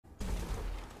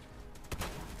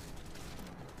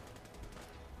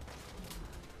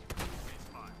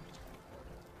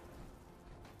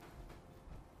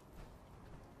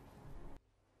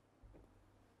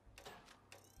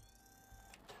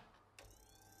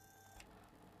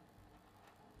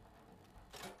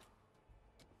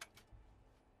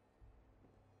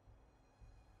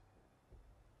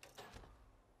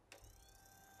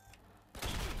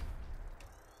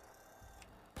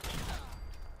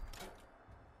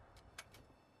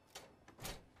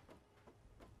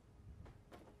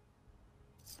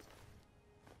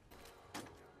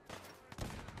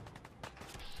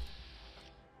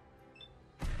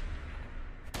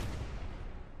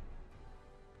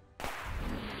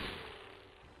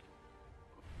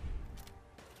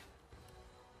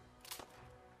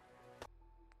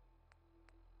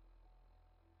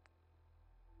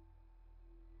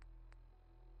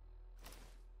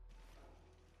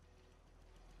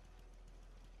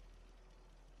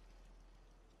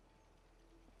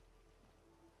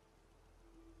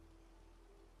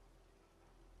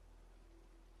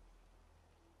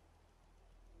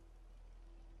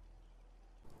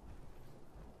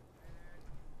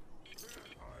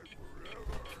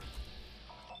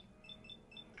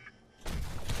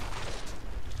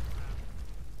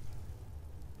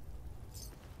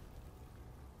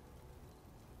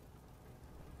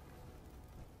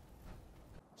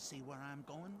See where I'm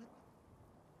going with it?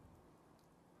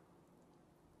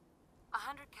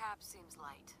 100 caps seems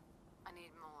light. I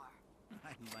need more.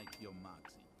 I like your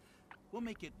moxie. We'll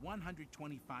make it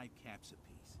 125 caps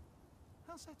apiece.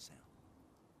 How's that sound?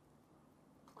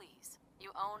 Please.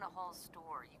 You own a whole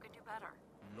store. You can do better.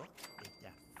 Look at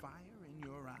that fire in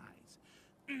your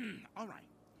eyes. All right.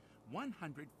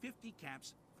 150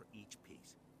 caps for each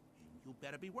piece. And you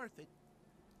better be worth it.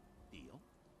 Deal?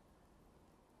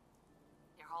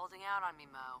 You're holding out on me,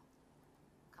 Mo.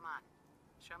 Come on.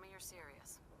 Show me you're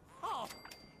serious. Oh,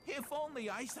 if only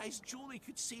Ice Julie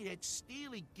could see that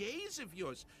steely gaze of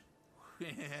yours.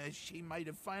 She might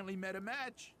have finally met a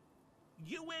match.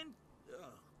 You win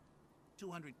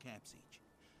 200 caps each.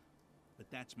 But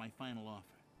that's my final offer.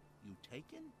 You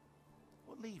taking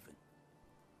or leaving?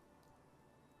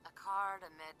 A card, a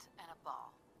mitt, and a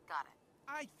ball. Got it.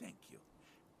 I thank you.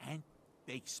 And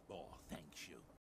baseball thanks you.